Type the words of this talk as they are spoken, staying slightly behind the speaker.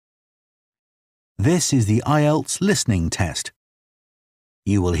This is the IELTS listening test.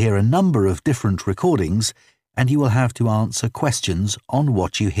 You will hear a number of different recordings and you will have to answer questions on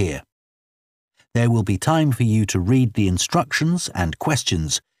what you hear. There will be time for you to read the instructions and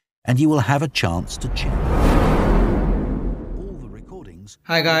questions and you will have a chance to check. All the recordings...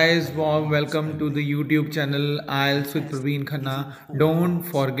 Hi guys, warm welcome to the YouTube channel IELTS with KHANNA. Don't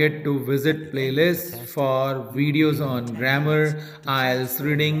forget to visit playlists for videos on grammar, IELTS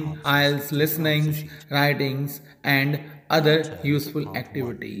reading, IELTS listenings, writings and other useful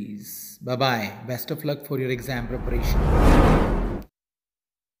activities. Bye-bye. Best of luck for your exam preparation.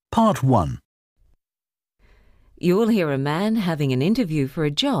 Part 1. You will hear a man having an interview for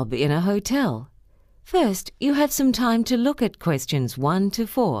a job in a hotel. First, you have some time to look at questions 1 to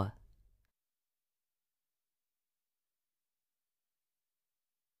 4.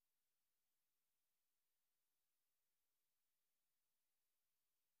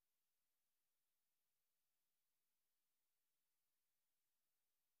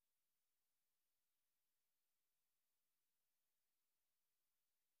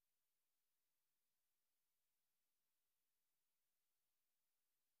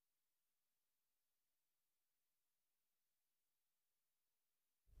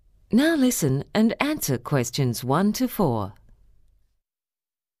 Now listen and answer questions 1 to 4.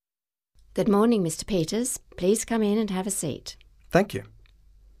 Good morning, Mr. Peters. Please come in and have a seat. Thank you.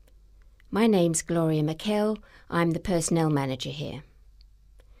 My name's Gloria McKell. I'm the personnel manager here.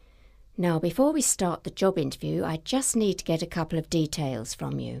 Now, before we start the job interview, I just need to get a couple of details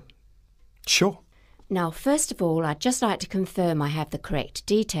from you. Sure. Now, first of all, I'd just like to confirm I have the correct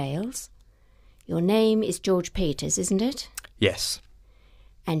details. Your name is George Peters, isn't it? Yes.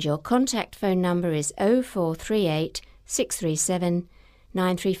 And your contact phone number is 0438 637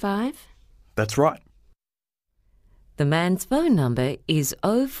 935? That's right. The man's phone number is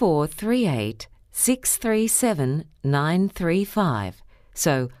 0438 637 935.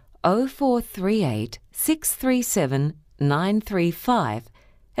 So 0438 637 935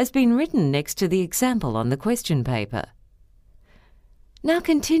 has been written next to the example on the question paper. Now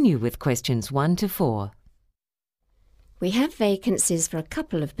continue with questions 1 to 4. We have vacancies for a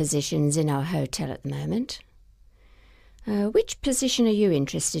couple of positions in our hotel at the moment. Which position are you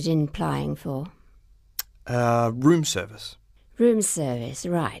interested in applying for? Room service. Room service,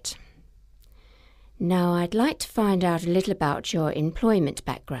 right. Now, I'd like to find out a little about your employment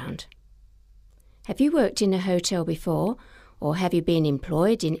background. Have you worked in a hotel before, or have you been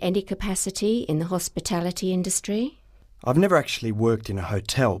employed in any capacity in the hospitality industry? I've never actually worked in a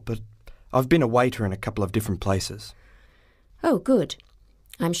hotel, but I've been a waiter in a couple of different places. Oh, good.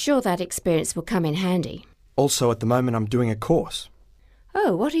 I'm sure that experience will come in handy. Also, at the moment, I'm doing a course.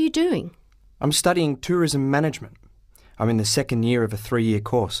 Oh, what are you doing? I'm studying tourism management. I'm in the second year of a 3-year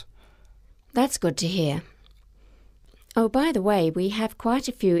course. That's good to hear. Oh, by the way, we have quite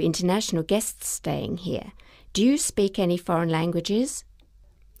a few international guests staying here. Do you speak any foreign languages?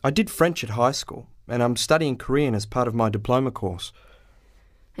 I did French at high school, and I'm studying Korean as part of my diploma course.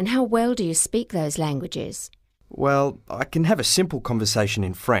 And how well do you speak those languages? Well, I can have a simple conversation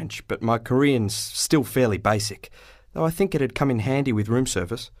in French, but my Korean's still fairly basic, though I think it'd come in handy with room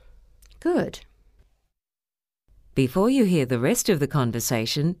service. Good. Before you hear the rest of the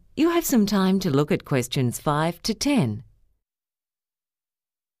conversation, you have some time to look at questions 5 to 10.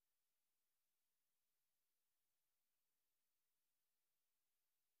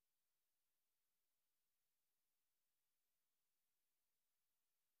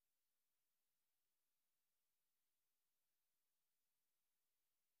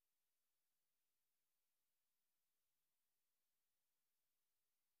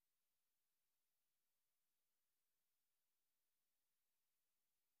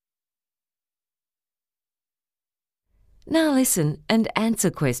 Now listen and answer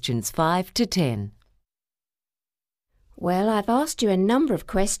questions 5 to 10. Well, I've asked you a number of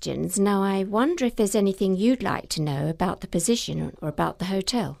questions. Now I wonder if there's anything you'd like to know about the position or about the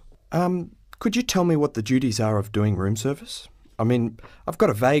hotel. Could you tell me what the duties are of doing room service? I mean, I've got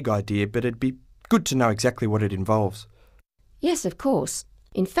a vague idea, but it'd be good to know exactly what it involves. Yes, of course.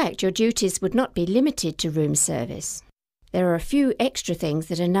 In fact, your duties would not be limited to room service. There are a few extra things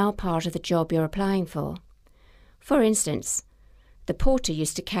that are now part of the job you're applying for. For instance, the porter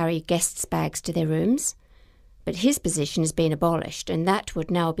used to carry guests' bags to their rooms, but his position has been abolished and that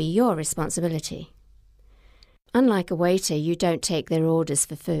would now be your responsibility. Unlike a waiter, you don't take their orders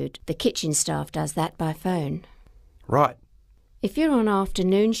for food. The kitchen staff does that by phone. Right. If you're on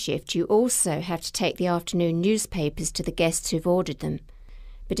afternoon shift, you also have to take the afternoon newspapers to the guests who've ordered them.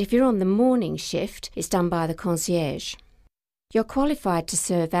 But if you're on the morning shift, it's done by the concierge. You're qualified to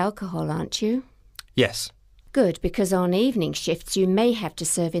serve alcohol, aren't you? Yes. Good, because on evening shifts you may have to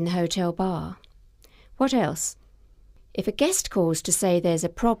serve in the hotel bar. What else? If a guest calls to say there's a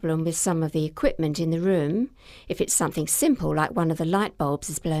problem with some of the equipment in the room, if it's something simple like one of the light bulbs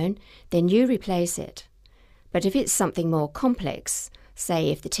is blown, then you replace it. But if it's something more complex, say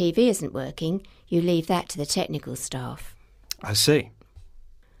if the TV isn't working, you leave that to the technical staff. I see.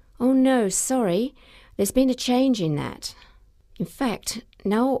 Oh no, sorry. There's been a change in that. In fact,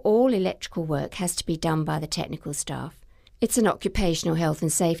 now all electrical work has to be done by the technical staff. It's an occupational health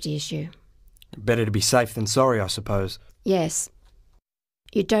and safety issue. Better to be safe than sorry, I suppose. Yes.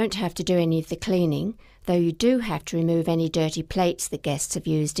 You don't have to do any of the cleaning, though you do have to remove any dirty plates the guests have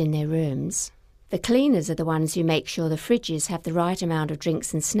used in their rooms. The cleaners are the ones who make sure the fridges have the right amount of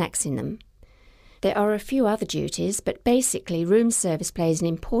drinks and snacks in them. There are a few other duties, but basically room service plays an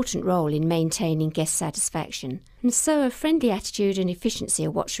important role in maintaining guest satisfaction, and so a friendly attitude and efficiency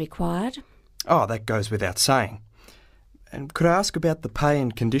are what's required. Oh, that goes without saying. And could I ask about the pay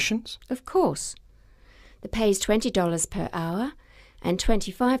and conditions? Of course. The pay is $20 per hour and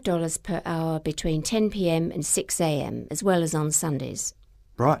 $25 per hour between 10 p.m. and 6 a.m, as well as on Sundays.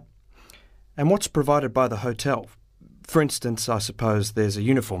 Right. And what's provided by the hotel? For instance, I suppose there's a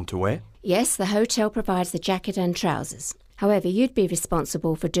uniform to wear? Yes, the hotel provides the jacket and trousers. However, you'd be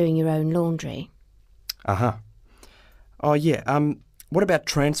responsible for doing your own laundry. Uh-huh. Oh, yeah. What about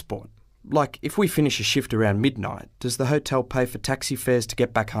transport? Like, if we finish a shift around midnight, does the hotel pay for taxi fares to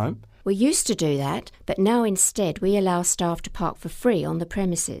get back home? We used to do that, but now instead we allow staff to park for free on the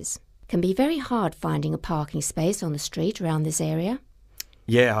premises. It can be very hard finding a parking space on the street around this area.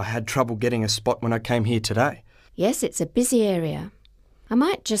 Yeah, I had trouble getting a spot when I came here today. Yes, it's a busy area. I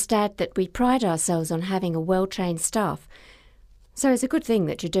might just add that we pride ourselves on having a well-trained staff, so it's a good thing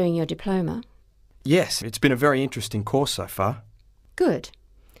that you're doing your diploma. Yes, it's been a very interesting course so far. Good.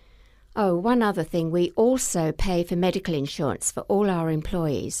 Oh, one other thing, we also pay for medical insurance for all our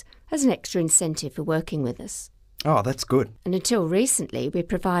employees as an extra incentive for working with us. Oh, that's good. And until recently, we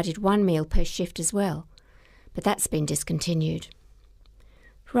provided 1 meal per shift as well, but that's been discontinued.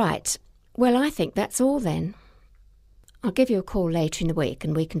 Right. Well, I think that's all then. I'll give you a call later in the week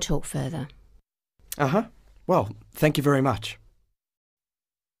and we can talk further. Uh-huh. Well, thank you very much.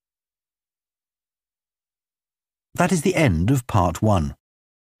 That is the end of Part 1.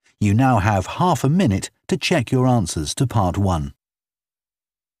 You now have half a minute to check your answers to Part 1.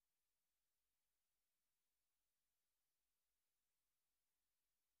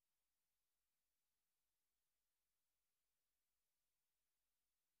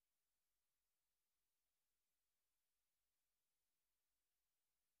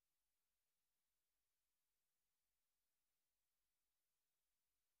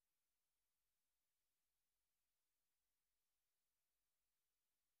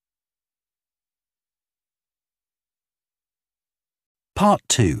 Part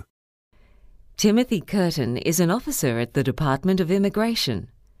 2. Timothy Curtin is an officer at the Department of Immigration.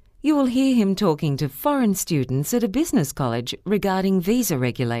 You will hear him talking to foreign students at a business college regarding visa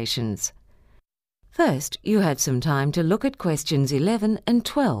regulations. First, you have some time to look at questions 11 and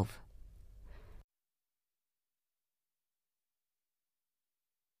 12.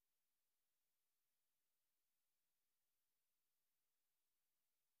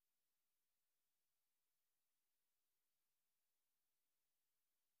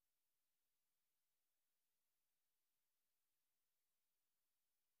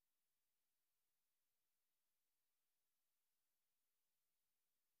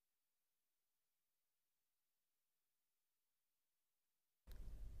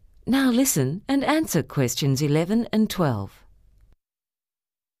 Now listen and answer questions 11 and 12.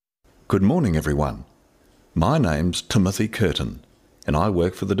 Good morning, everyone. My name's Timothy Curtin, and I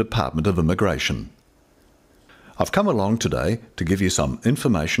work for the Department of Immigration. I've come along today to give you some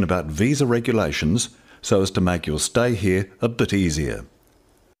information about visa regulations so as to make your stay here a bit easier.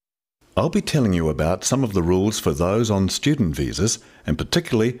 I'll be telling you about some of the rules for those on student visas and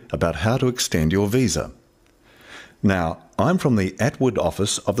particularly about how to extend your visa. Now, I'm from the Atwood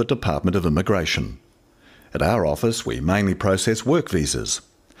office of the Department of Immigration. At our office, we mainly process work visas.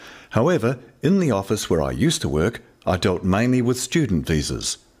 However, in the office where I used to work, I dealt mainly with student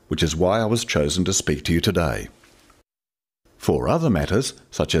visas, which is why I was chosen to speak to you today. For other matters,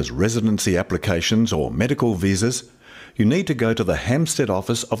 such as residency applications or medical visas, you need to go to the Hampstead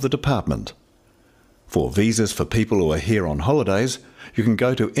office of the department. For visas for people who are here on holidays, you can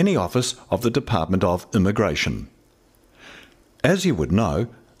go to any office of the Department of Immigration. As you would know,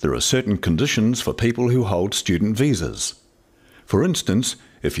 there are certain conditions for people who hold student visas. For instance,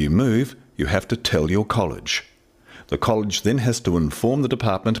 if you move, you have to tell your college. The college then has to inform the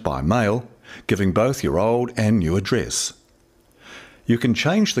department by mail, giving both your old and new address. You can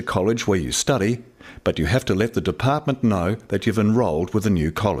change the college where you study, but you have to let the department know that you've enrolled with a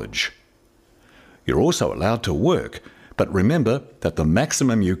new college. You're also allowed to work, but remember that the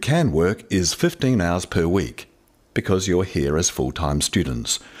maximum you can work is 15 hours per week, because you're here as full-time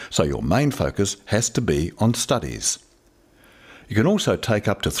students, so your main focus has to be on studies. You can also take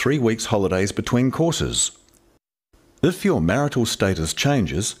up to 3 weeks holidays between courses. If your marital status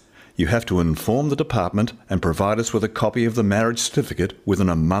changes, you have to inform the department and provide us with a copy of the marriage certificate within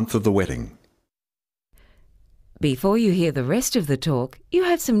a month of the wedding. Before you hear the rest of the talk, you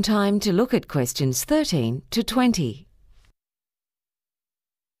have some time to look at questions 13 to 20.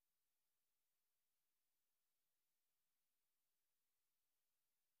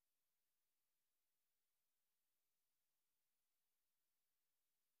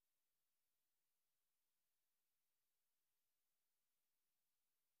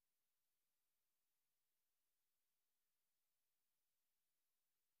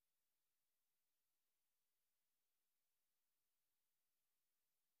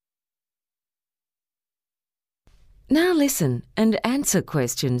 Now listen and answer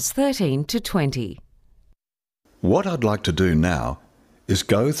questions 13 to 20. What I'd like to do now is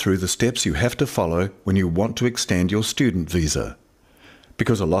go through the steps you have to follow when you want to extend your student visa,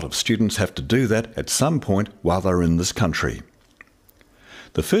 because a lot of students have to do that at some point while they're in this country.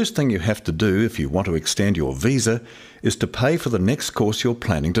 The first thing you have to do if you want to extend your visa is to pay for the next course you're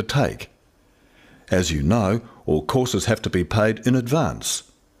planning to take. As you know, all courses have to be paid in advance.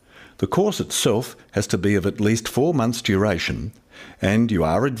 The course itself has to be of at least 4 months' duration, and you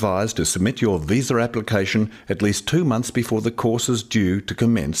are advised to submit your visa application at least 2 months before the course is due to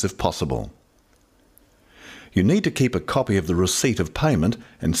commence if possible. You need to keep a copy of the receipt of payment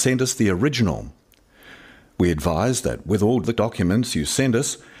and send us the original. We advise that with all the documents you send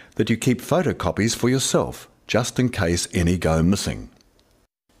us, that you keep photocopies for yourself, just in case any go missing.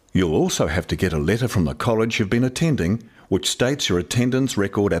 You'll also have to get a letter from the college you've been attending, which states your attendance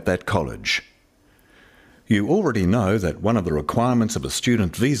record at that college. You already know that one of the requirements of a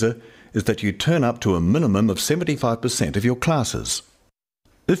student visa is that you turn up to a minimum of 75% of your classes.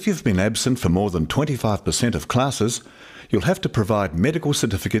 If you've been absent for more than 25% of classes, you'll have to provide medical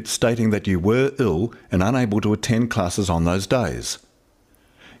certificates stating that you were ill and unable to attend classes on those days.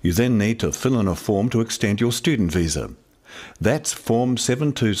 You then need to fill in a form to extend your student visa. That's Form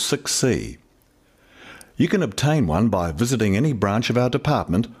 726C. You can obtain one by visiting any branch of our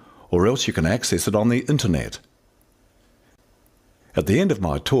department, or else you can access it on the internet. At the end of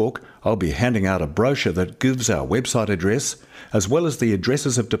my talk, I'll be handing out a brochure that gives our website address, as well as the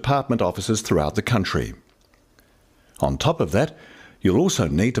addresses of department offices throughout the country. On top of that, you'll also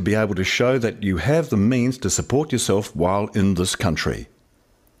need to be able to show that you have the means to support yourself while in this country.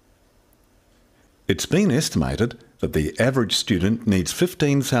 It's been estimated that the average student needs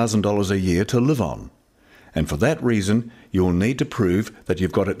 $15,000 a year to live on. And for that reason, you'll need to prove that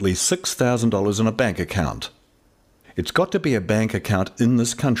you've got at least $6,000 in a bank account. It's got to be a bank account in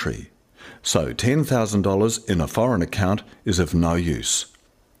this country, so $10,000 in a foreign account is of no use.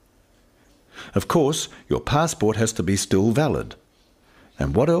 Of course, your passport has to be still valid.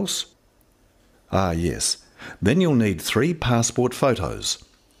 And what else? Ah yes, then you'll need 3 passport photos.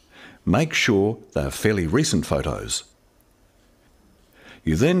 Make sure they're fairly recent photos.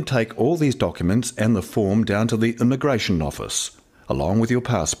 You then take all these documents and the form down to the immigration office, along with your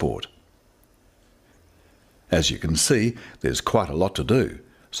passport. As you can see, there's quite a lot to do,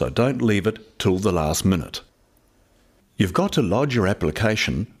 so don't leave it till the last minute. You've got to lodge your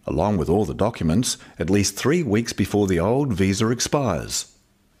application, along with all the documents, at least 3 weeks before the old visa expires.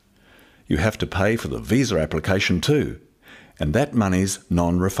 You have to pay for the visa application too, and that money's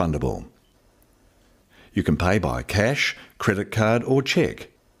non-refundable. You can pay by cash, credit card or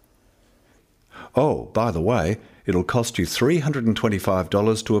cheque. Oh, by the way, it'll cost you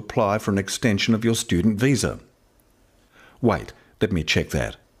 $325 to apply for an extension of your student visa. Wait, let me check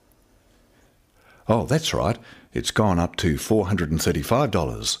that. Oh, that's right, it's gone up to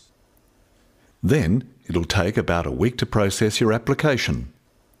 $435. Then it'll take about a week to process your application.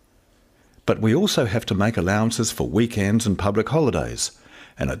 But we also have to make allowances for weekends and public holidays,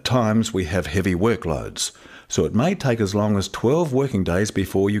 and at times we have heavy workloads, so it may take as long as 12 working days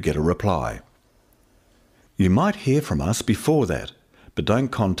before you get a reply. You might hear from us before that, but don't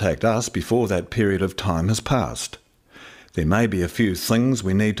contact us before that period of time has passed. There may be a few things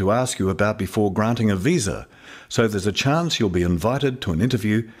we need to ask you about before granting a visa, so there's a chance you'll be invited to an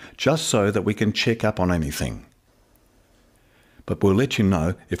interview just so that we can check up on anything. But we'll let you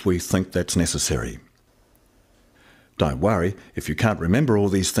know if we think that's necessary. Don't worry, if you can't remember all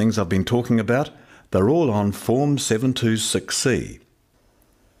these things I've been talking about, they're all on Form 726C.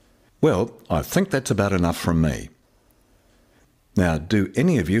 Well, I think that's about enough from me. Now, do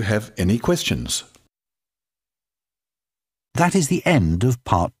any of you have any questions? That is the end of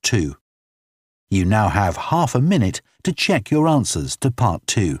Part 2. You now have half a minute to check your answers to Part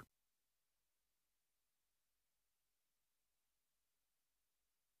 2.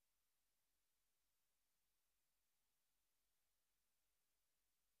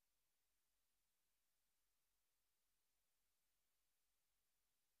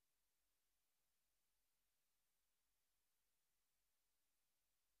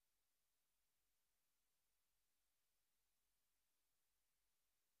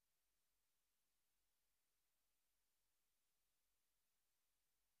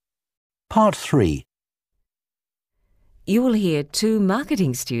 Part 3. You will hear two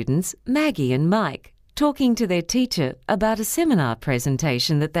marketing students, Maggie and Mike, talking to their teacher about a seminar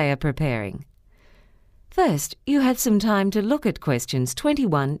presentation that they are preparing. First, you have some time to look at questions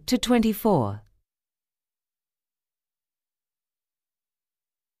 21 to 24.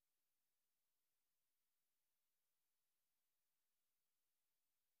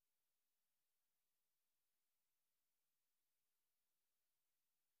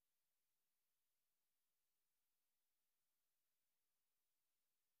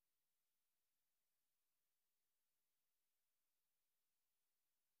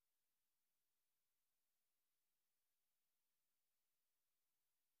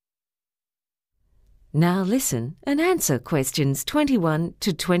 Now listen and answer questions 21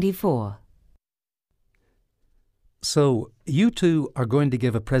 to 24. So, you two are going to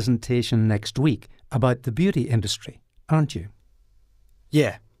give a presentation next week about the beauty industry, aren't you?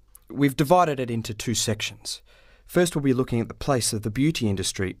 Yeah, we've divided it into two sections. First, we'll be looking at the place of the beauty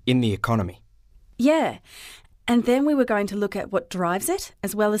industry in the economy. Yeah, and then we were going to look at what drives it,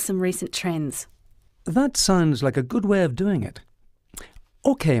 as well as some recent trends. That sounds like a good way of doing it.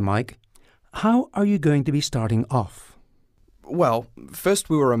 OK, Mike, how are you going to be starting off? Well, first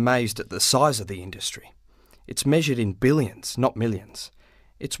we were amazed at the size of the industry. It's measured in billions, not millions.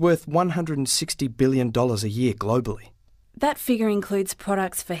 It's worth $160 billion a year globally. That figure includes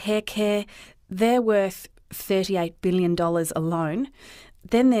products for hair care. They're worth $38 billion alone.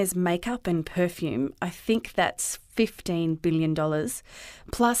 Then there's makeup and perfume. I think that's $15 billion.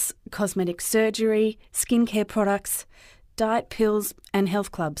 Plus cosmetic surgery, skincare products, diet pills and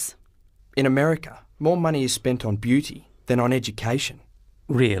health clubs. In America, more money is spent on beauty than on education.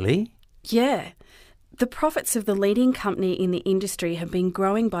 Really? Yeah. The profits of the leading company in the industry have been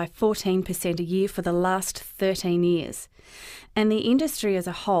growing by 14% a year for the last 13 years. And the industry as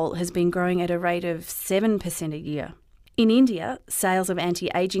a whole has been growing at a rate of 7% a year. In India, sales of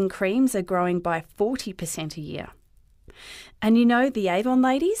anti-aging creams are growing by 40% a year. And you know the Avon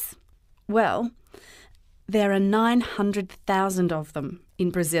ladies? Well, there are 900,000 of them in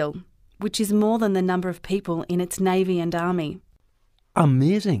Brazil, which is more than the number of people in its navy and army.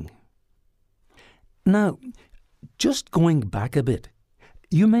 Amazing. Now, just going back a bit,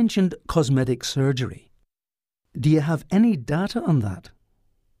 you mentioned cosmetic surgery. Do you have any data on that?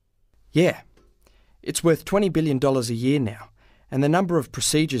 Yeah, it's worth $20 billion a year now, and the number of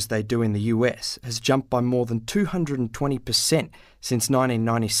procedures they do in the US has jumped by more than 220% since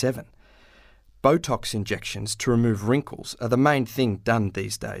 1997. Botox injections to remove wrinkles are the main thing done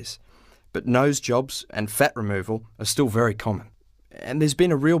these days, but nose jobs and fat removal are still very common. And there's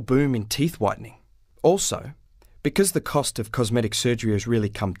been a real boom in teeth whitening. Also, because the cost of cosmetic surgery has really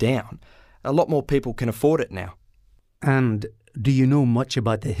come down, a lot more people can afford it now. And do you know much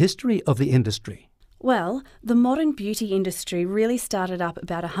about the history of the industry? Well, the modern beauty industry really started up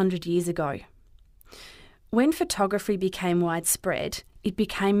about 100 years ago. When photography became widespread, it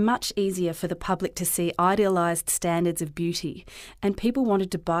became much easier for the public to see idealised standards of beauty, and people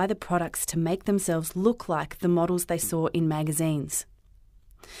wanted to buy the products to make themselves look like the models they saw in magazines.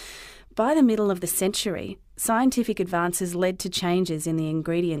 By the middle of the century, scientific advances led to changes in the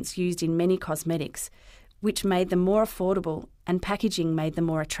ingredients used in many cosmetics, which made them more affordable, and packaging made them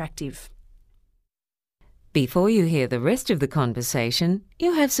more attractive. Before you hear the rest of the conversation,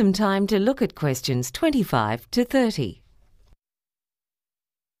 you have some time to look at questions 25 to 30.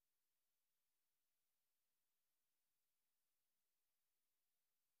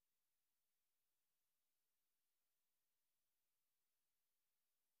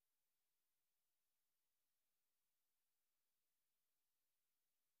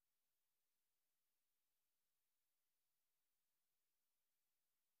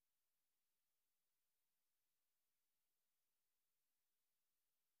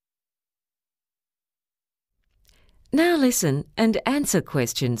 Now listen and answer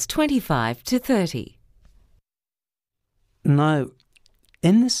questions 25 to 30. Now,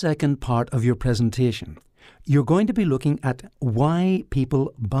 in the second part of your presentation, you're going to be looking at why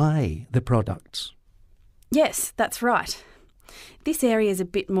people buy the products. Yes, that's right. This area is a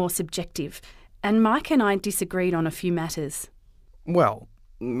bit more subjective, and Mike and I disagreed on a few matters. Well,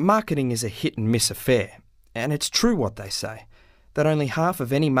 marketing is a hit and miss affair, and it's true what they say, that only half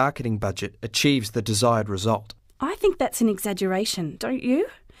of any marketing budget achieves the desired result. I think that's an exaggeration, don't you?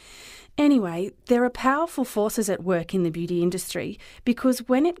 Anyway, there are powerful forces at work in the beauty industry because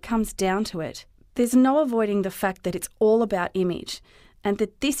when it comes down to it, there's no avoiding the fact that it's all about image and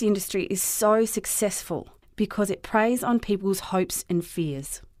that this industry is so successful because it preys on people's hopes and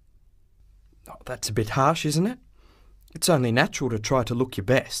fears. Oh, that's a bit harsh, isn't it? It's only natural to try to look your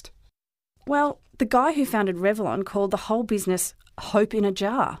best. Well, the guy who founded Revlon called the whole business hope in a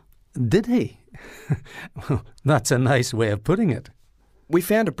jar. Did he? Well, that's a nice way of putting it. We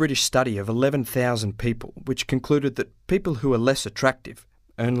found a British study of 11,000 people which concluded that people who are less attractive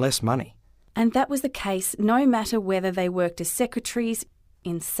earn less money. And that was the case no matter whether they worked as secretaries,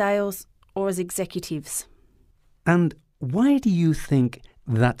 in sales or as executives. And why do you think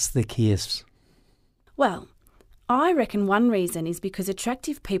that's the case? Well, I reckon one reason is because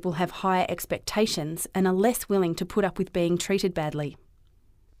attractive people have higher expectations and are less willing to put up with being treated badly.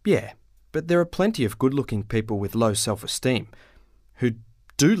 Yeah, but there are plenty of good-looking people with low self-esteem who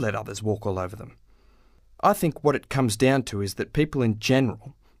do let others walk all over them. I think what it comes down to is that people in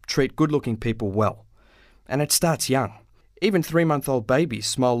general treat good-looking people well, and it starts young. Even 3-month-old babies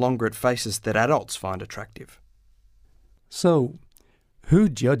smile longer at faces that adults find attractive. So, who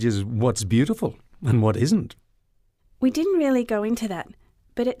judges what's beautiful and what isn't? We didn't really go into that,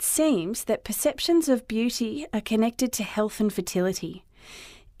 but it seems that perceptions of beauty are connected to health and fertility.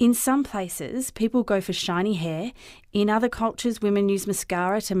 In some places, people go for shiny hair. In other cultures, women use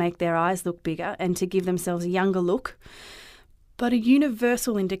mascara to make their eyes look bigger and to give themselves a younger look. But a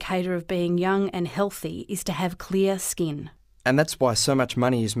universal indicator of being young and healthy is to have clear skin. And that's why so much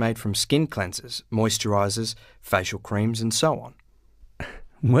money is made from skin cleansers, moisturisers, facial creams and so on.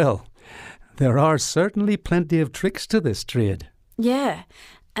 Well, there are certainly plenty of tricks to this trade. Yeah,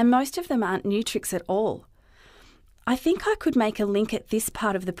 and most of them aren't new tricks at all. I think I could make a link at this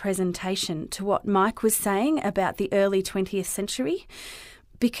part of the presentation to what Mike was saying about the early 20th century,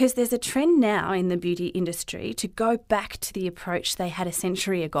 because there's a trend now in the beauty industry to go back to the approach they had a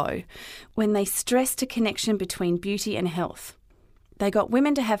century ago, when they stressed a connection between beauty and health. They got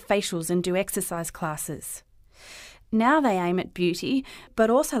women to have facials and do exercise classes. Now they aim at beauty,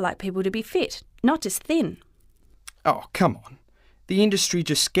 but also like people to be fit, not just thin. Oh, come on. The industry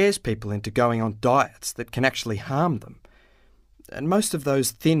just scares people into going on diets that can actually harm them. And most of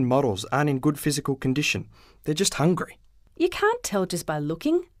those thin models aren't in good physical condition. They're just hungry. You can't tell just by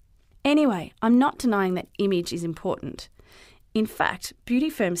looking. Anyway, I'm not denying that image is important. In fact, beauty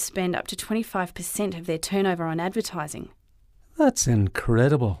firms spend up to 25% of their turnover on advertising. That's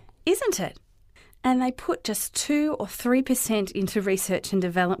incredible. Isn't it? And they put just 2 or 3% into research and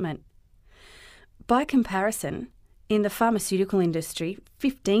development. By comparison, in the pharmaceutical industry,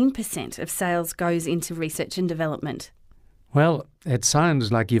 15% of sales goes into research and development. Well, it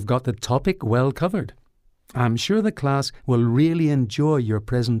sounds like you've got the topic well covered. I'm sure the class will really enjoy your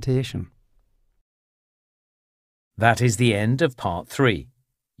presentation. That is the end of Part 3.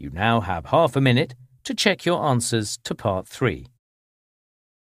 You now have half a minute to check your answers to Part 3.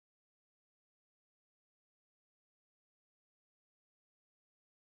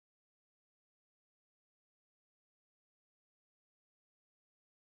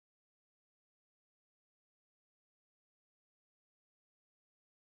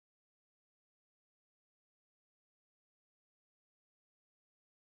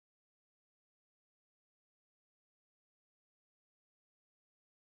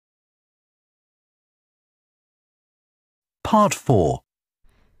 Part 4.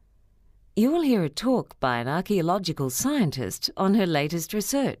 You will hear a talk by an archaeological scientist on her latest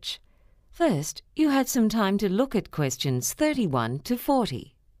research. First, you had some time to look at questions 31 to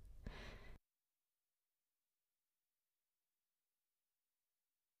 40.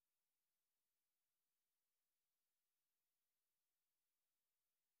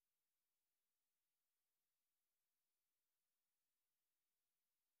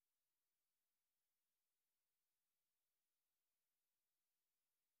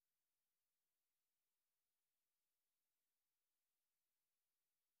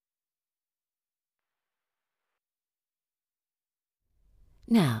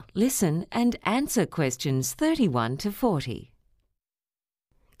 Now, listen and answer questions 31 to 40.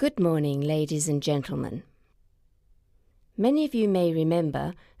 Good morning, ladies and gentlemen. Many of you may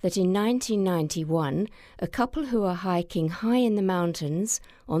remember that in 1991, a couple who were hiking high in the mountains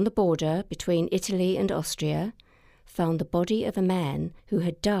on the border between Italy and Austria found the body of a man who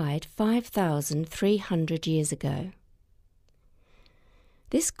had died 5,300 years ago.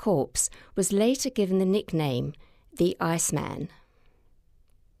 This corpse was later given the nickname the Iceman.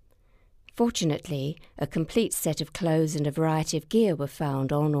 Fortunately, a complete set of clothes and a variety of gear were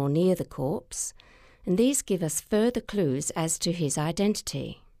found on or near the corpse, and these give us further clues as to his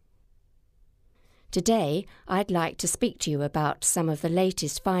identity. Today, I'd like to speak to you about some of the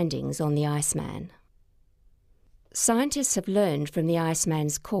latest findings on the Iceman. Scientists have learned from the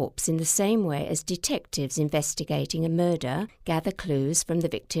Iceman's corpse in the same way as detectives investigating a murder gather clues from the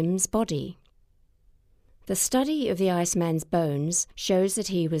victim's body. The study of the Iceman's bones shows that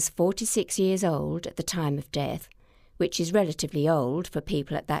he was 46 years old at the time of death, which is relatively old for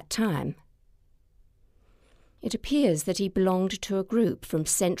people at that time. It appears that he belonged to a group from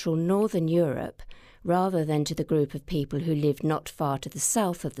central northern Europe rather than to the group of people who lived not far to the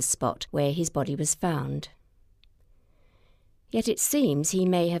south of the spot where his body was found. Yet it seems he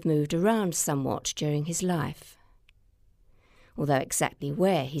may have moved around somewhat during his life. Although exactly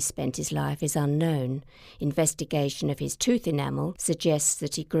where he spent his life is unknown, investigation of his tooth enamel suggests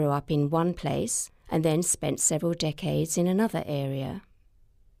that he grew up in one place and then spent several decades in another area.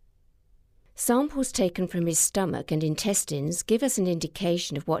 Samples taken from his stomach and intestines give us an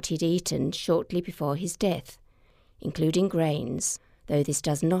indication of what he'd eaten shortly before his death, including grains, though this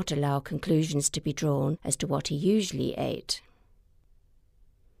does not allow conclusions to be drawn as to what he usually ate.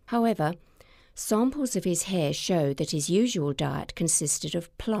 However, samples of his hair show that his usual diet consisted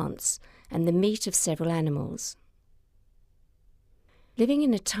of plants and the meat of several animals. Living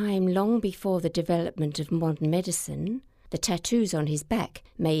in a time long before the development of modern medicine, the tattoos on his back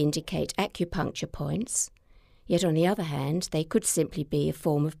may indicate acupuncture points, yet on the other hand they could simply be a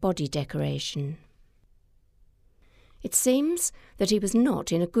form of body decoration. It seems that he was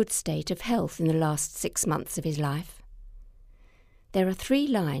not in a good state of health in the last 6 months of his life. There are 3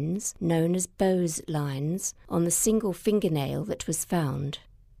 lines, known as Bowes lines, on the single fingernail that was found.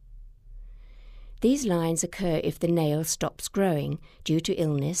 These lines occur if the nail stops growing due to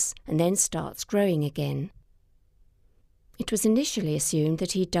illness and then starts growing again. It was initially assumed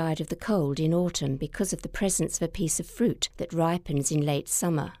that he died of the cold in autumn because of the presence of a piece of fruit that ripens in late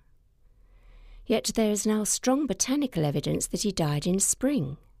summer. Yet there is now strong botanical evidence that he died in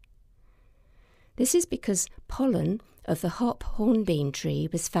spring. This is because pollen of the hop hornbeam tree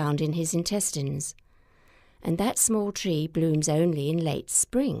was found in his intestines, and that small tree blooms only in late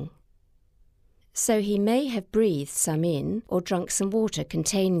spring. So he may have breathed some in or drunk some water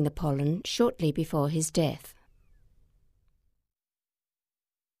containing the pollen shortly before his death.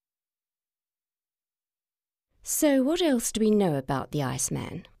 So what else do we know about the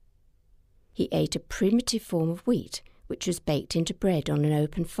Iceman? He ate a primitive form of wheat, which was baked into bread on an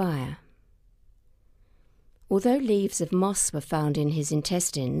open fire. Although leaves of moss were found in his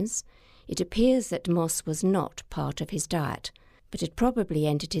intestines, it appears that moss was not part of his diet, but had probably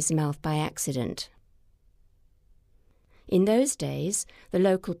entered his mouth by accident. In those days, the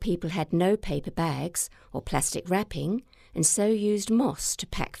local people had no paper bags or plastic wrapping, and so used moss to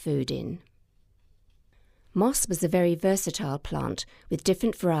pack food in. Moss was a very versatile plant, with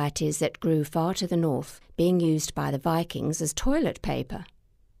different varieties that grew far to the north, being used by the Vikings as toilet paper.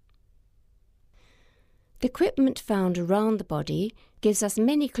 The equipment found around the body gives us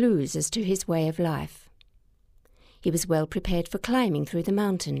many clues as to his way of life. He was well prepared for climbing through the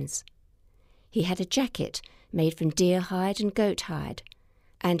mountains. He had a jacket made from deer hide and goat hide,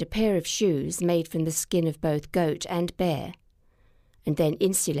 and a pair of shoes made from the skin of both goat and bear, and then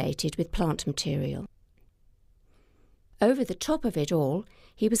insulated with plant material. Over the top of it all,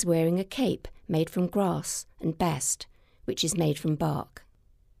 he was wearing a cape made from grass and bast, which is made from bark.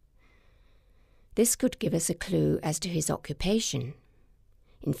 This could give us a clue as to his occupation.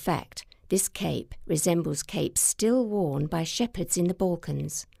 In fact, this cape resembles capes still worn by shepherds in the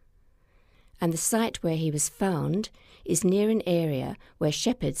Balkans, and the site where he was found is near an area where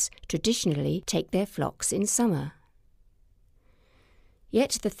shepherds traditionally take their flocks in summer.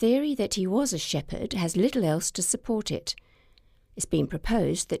 Yet the theory that he was a shepherd has little else to support it. It's been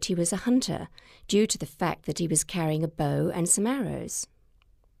proposed that he was a hunter, due to the fact that he was carrying a bow and some arrows.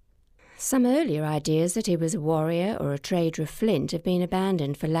 Some earlier ideas that he was a warrior or a trader of flint have been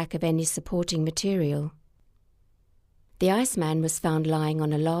abandoned for lack of any supporting material. The Iceman was found lying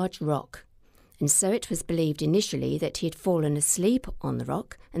on a large rock, and so it was believed initially that he had fallen asleep on the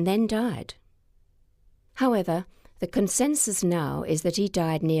rock and then died. However, the consensus now is that he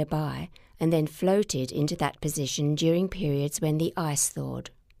died nearby and then floated into that position during periods when the ice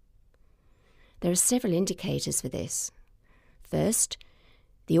thawed. There are several indicators for this. First,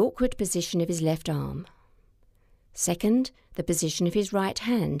 the awkward position of his left arm. Second, the position of his right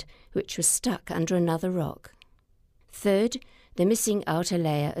hand, which was stuck under another rock. Third, the missing outer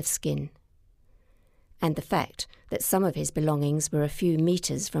layer of skin. And the fact that some of his belongings were a few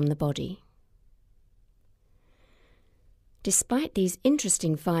metres from the body. Despite these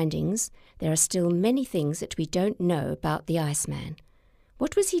interesting findings, there are still many things that we don't know about the Iceman.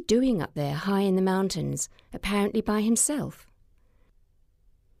 What was he doing up there high in the mountains, apparently by himself?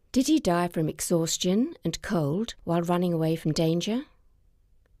 Did he die from exhaustion and cold while running away from danger?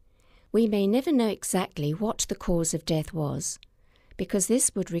 We may never know exactly what the cause of death was, because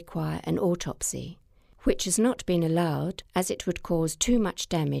this would require an autopsy, which has not been allowed as it would cause too much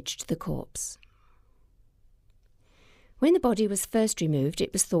damage to the corpse. When the body was first removed,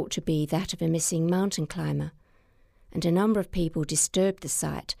 it was thought to be that of a missing mountain climber, and a number of people disturbed the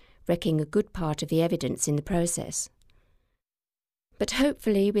site, wrecking a good part of the evidence in the process. But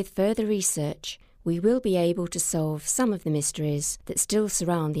hopefully, with further research, we will be able to solve some of the mysteries that still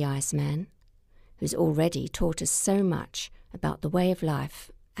surround the Iceman, who's already taught us so much about the way of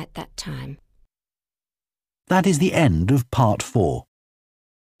life at that time. That is the end of Part 4.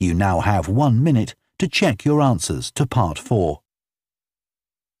 You now have 1 minute to check your answers to Part 4.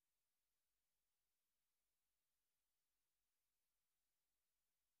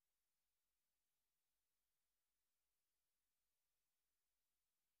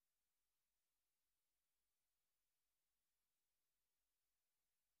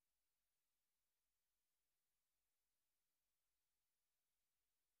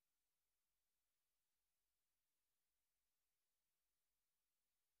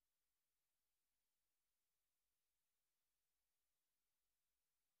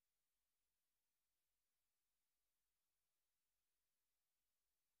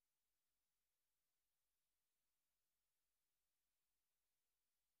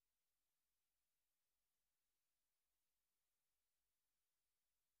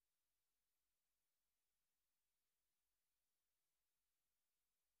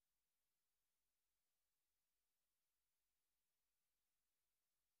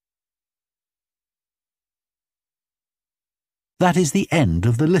 That is the end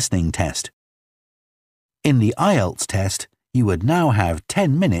of the listening test. In the IELTS test, you would now have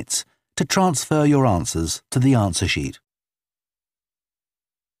 10 minutes to transfer your answers to the answer sheet.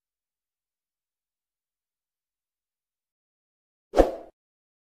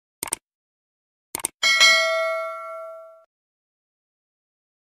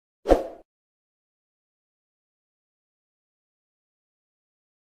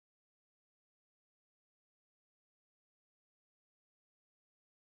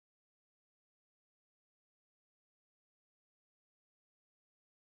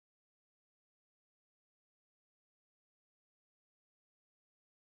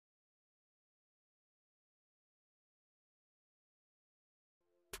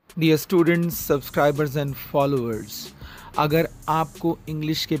 Dear students, subscribers and followers, अगर आपको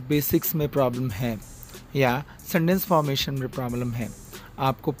English के basics में problem है या sentence formation में problem है,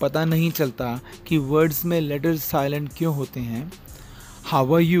 आपको पता नहीं चलता कि वर्ड्स में लेटर्स साइलेंट क्यों होते हैं,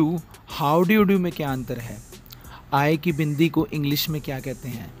 how are you, how do you do में क्या अंतर है, आय की बिंदी को इंग्लिश में क्या कहते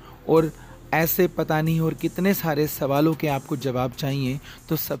हैं, और ऐसे पता नहीं और कितने सारे सवालों के आपको जवाब चाहिए,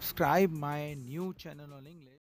 तो subscribe my new channel on English.